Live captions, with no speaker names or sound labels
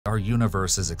Our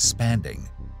universe is expanding.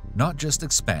 Not just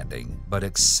expanding, but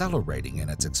accelerating in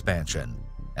its expansion.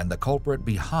 And the culprit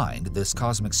behind this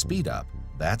cosmic speed-up,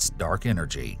 that's dark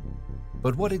energy.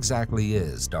 But what exactly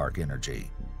is dark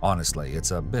energy? Honestly, it's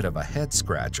a bit of a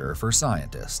head-scratcher for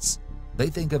scientists.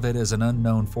 They think of it as an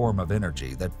unknown form of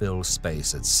energy that fills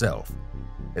space itself.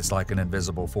 It's like an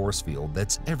invisible force field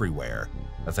that's everywhere,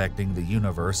 affecting the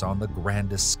universe on the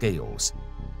grandest scales.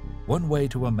 One way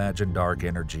to imagine dark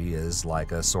energy is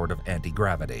like a sort of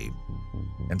anti-gravity.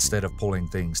 Instead of pulling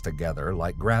things together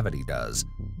like gravity does,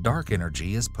 dark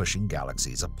energy is pushing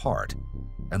galaxies apart.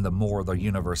 And the more the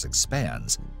universe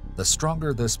expands, the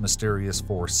stronger this mysterious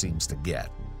force seems to get.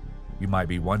 You might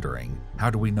be wondering,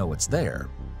 how do we know it's there?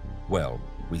 Well,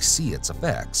 we see its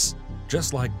effects.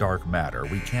 Just like dark matter,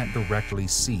 we can't directly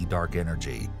see dark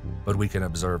energy, but we can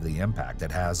observe the impact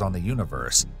it has on the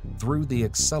universe through the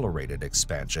accelerated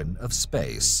expansion of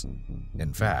space.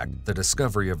 In fact, the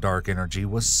discovery of dark energy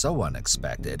was so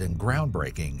unexpected and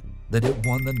groundbreaking that it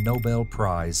won the Nobel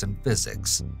Prize in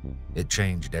Physics. It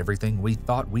changed everything we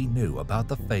thought we knew about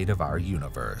the fate of our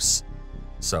universe.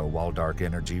 So while dark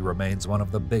energy remains one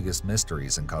of the biggest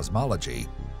mysteries in cosmology,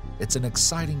 it's an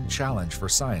exciting challenge for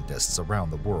scientists around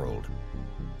the world.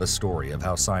 The story of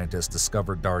how scientists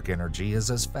discovered dark energy is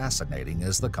as fascinating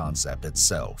as the concept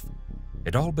itself.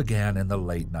 It all began in the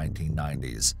late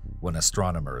 1990s, when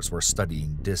astronomers were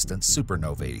studying distant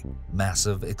supernovae,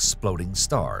 massive exploding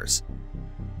stars.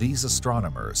 These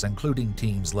astronomers, including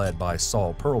teams led by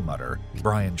Saul Perlmutter,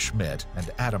 Brian Schmidt, and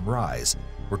Adam Ries,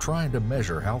 were trying to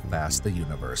measure how fast the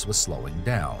universe was slowing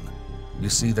down. You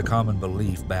see, the common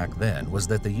belief back then was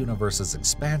that the universe's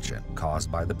expansion,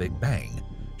 caused by the Big Bang,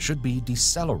 should be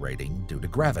decelerating due to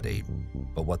gravity.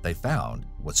 But what they found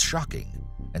was shocking.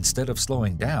 Instead of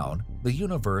slowing down, the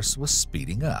universe was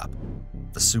speeding up.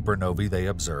 The supernovae they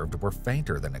observed were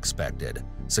fainter than expected,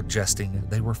 suggesting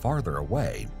they were farther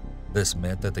away. This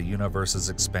meant that the universe's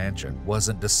expansion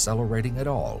wasn't decelerating at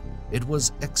all, it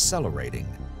was accelerating.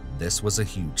 This was a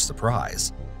huge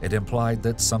surprise. It implied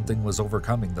that something was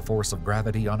overcoming the force of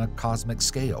gravity on a cosmic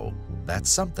scale. That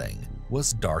something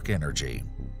was dark energy.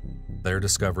 Their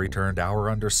discovery turned our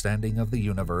understanding of the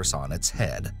universe on its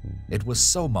head. It was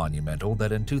so monumental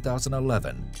that in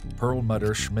 2011,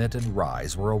 Perlmutter, Schmidt, and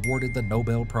Ries were awarded the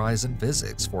Nobel Prize in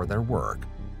Physics for their work.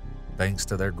 Thanks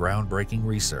to their groundbreaking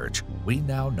research, we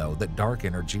now know that dark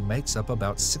energy makes up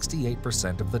about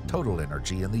 68% of the total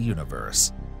energy in the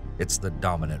universe. It's the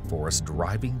dominant force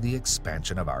driving the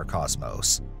expansion of our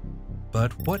cosmos.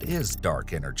 But what is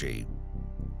dark energy?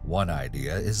 One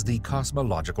idea is the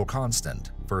cosmological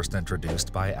constant, first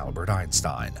introduced by Albert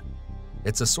Einstein.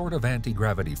 It's a sort of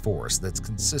anti-gravity force that's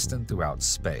consistent throughout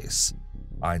space.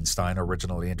 Einstein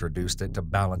originally introduced it to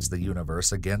balance the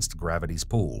universe against gravity's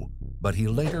pull, but he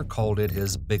later called it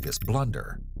his biggest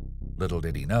blunder. Little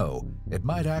did he know, it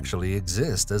might actually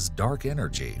exist as dark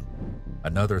energy.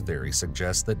 Another theory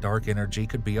suggests that dark energy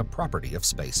could be a property of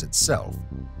space itself.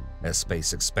 As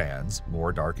space expands,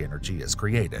 more dark energy is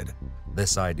created.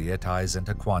 This idea ties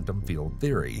into quantum field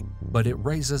theory, but it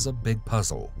raises a big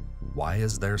puzzle. Why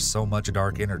is there so much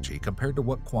dark energy compared to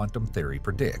what quantum theory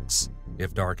predicts?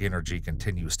 If dark energy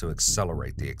continues to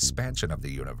accelerate the expansion of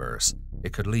the universe,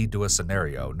 it could lead to a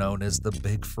scenario known as the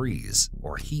Big Freeze,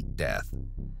 or heat death.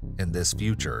 In this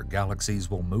future, galaxies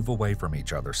will move away from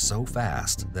each other so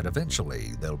fast that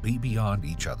eventually they'll be beyond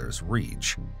each other's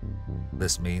reach.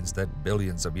 This means that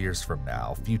billions of years from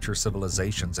now, future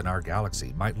civilizations in our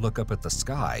galaxy might look up at the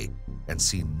sky and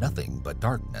see nothing but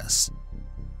darkness.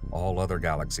 All other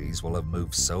galaxies will have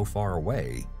moved so far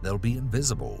away, they'll be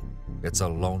invisible. It's a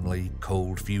lonely,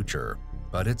 cold future,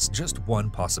 but it's just one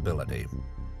possibility.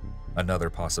 Another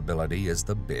possibility is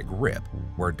the Big Rip,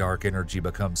 where dark energy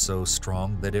becomes so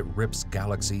strong that it rips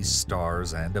galaxies,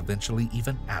 stars, and eventually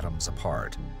even atoms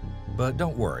apart. But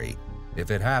don't worry,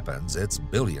 if it happens, it's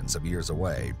billions of years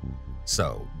away.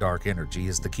 So, dark energy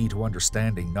is the key to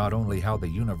understanding not only how the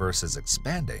universe is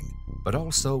expanding, but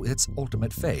also its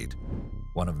ultimate fate.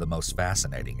 One of the most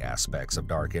fascinating aspects of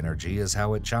dark energy is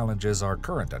how it challenges our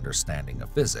current understanding of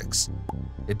physics.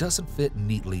 It doesn't fit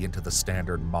neatly into the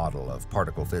standard model of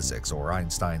particle physics or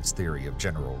Einstein's theory of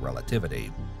general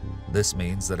relativity. This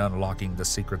means that unlocking the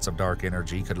secrets of dark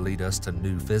energy could lead us to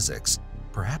new physics,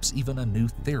 perhaps even a new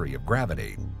theory of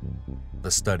gravity.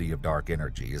 The study of dark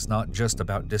energy is not just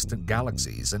about distant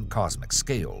galaxies and cosmic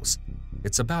scales.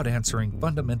 It's about answering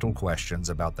fundamental questions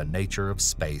about the nature of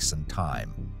space and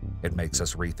time. It makes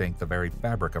us rethink the very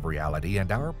fabric of reality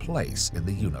and our place in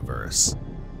the universe.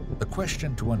 The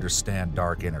question to understand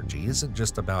dark energy isn't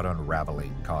just about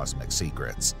unraveling cosmic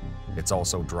secrets. It's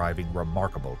also driving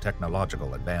remarkable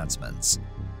technological advancements.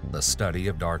 The study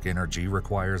of dark energy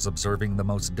requires observing the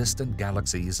most distant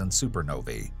galaxies and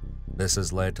supernovae. This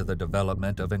has led to the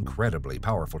development of incredibly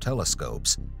powerful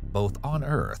telescopes, both on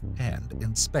Earth and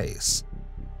in space.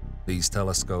 These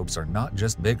telescopes are not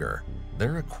just bigger,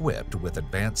 they're equipped with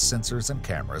advanced sensors and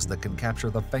cameras that can capture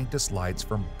the faintest lights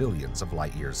from billions of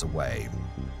light years away.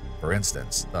 For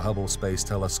instance, the Hubble Space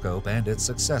Telescope and its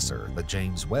successor, the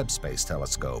James Webb Space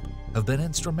Telescope, have been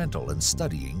instrumental in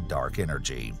studying dark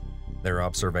energy. Their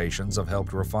observations have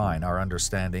helped refine our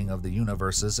understanding of the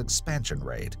universe's expansion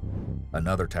rate.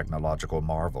 Another technological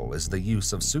marvel is the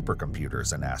use of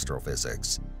supercomputers in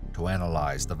astrophysics. To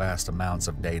analyze the vast amounts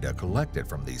of data collected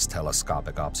from these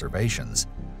telescopic observations,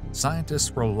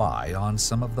 scientists rely on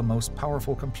some of the most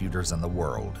powerful computers in the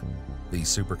world. These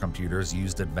supercomputers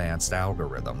used advanced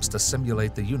algorithms to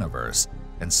simulate the universe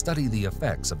and study the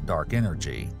effects of dark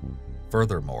energy.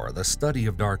 Furthermore, the study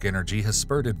of dark energy has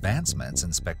spurred advancements in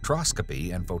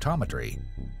spectroscopy and photometry,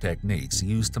 techniques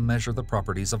used to measure the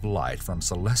properties of light from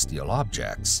celestial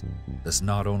objects. This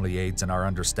not only aids in our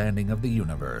understanding of the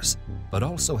universe, but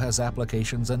also has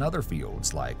applications in other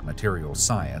fields like materials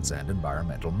science and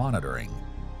environmental monitoring.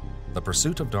 The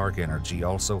pursuit of dark energy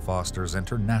also fosters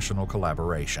international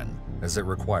collaboration, as it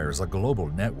requires a global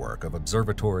network of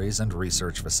observatories and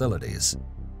research facilities.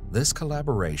 This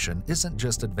collaboration isn't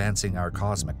just advancing our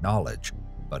cosmic knowledge,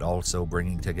 but also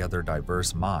bringing together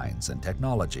diverse minds and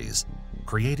technologies,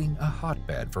 creating a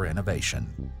hotbed for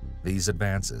innovation. These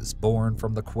advances, born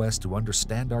from the quest to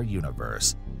understand our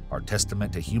universe, are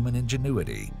testament to human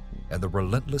ingenuity and the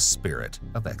relentless spirit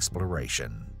of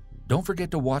exploration. Don't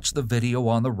forget to watch the video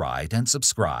on the right and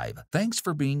subscribe. Thanks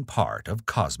for being part of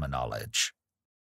Cosmoknowledge.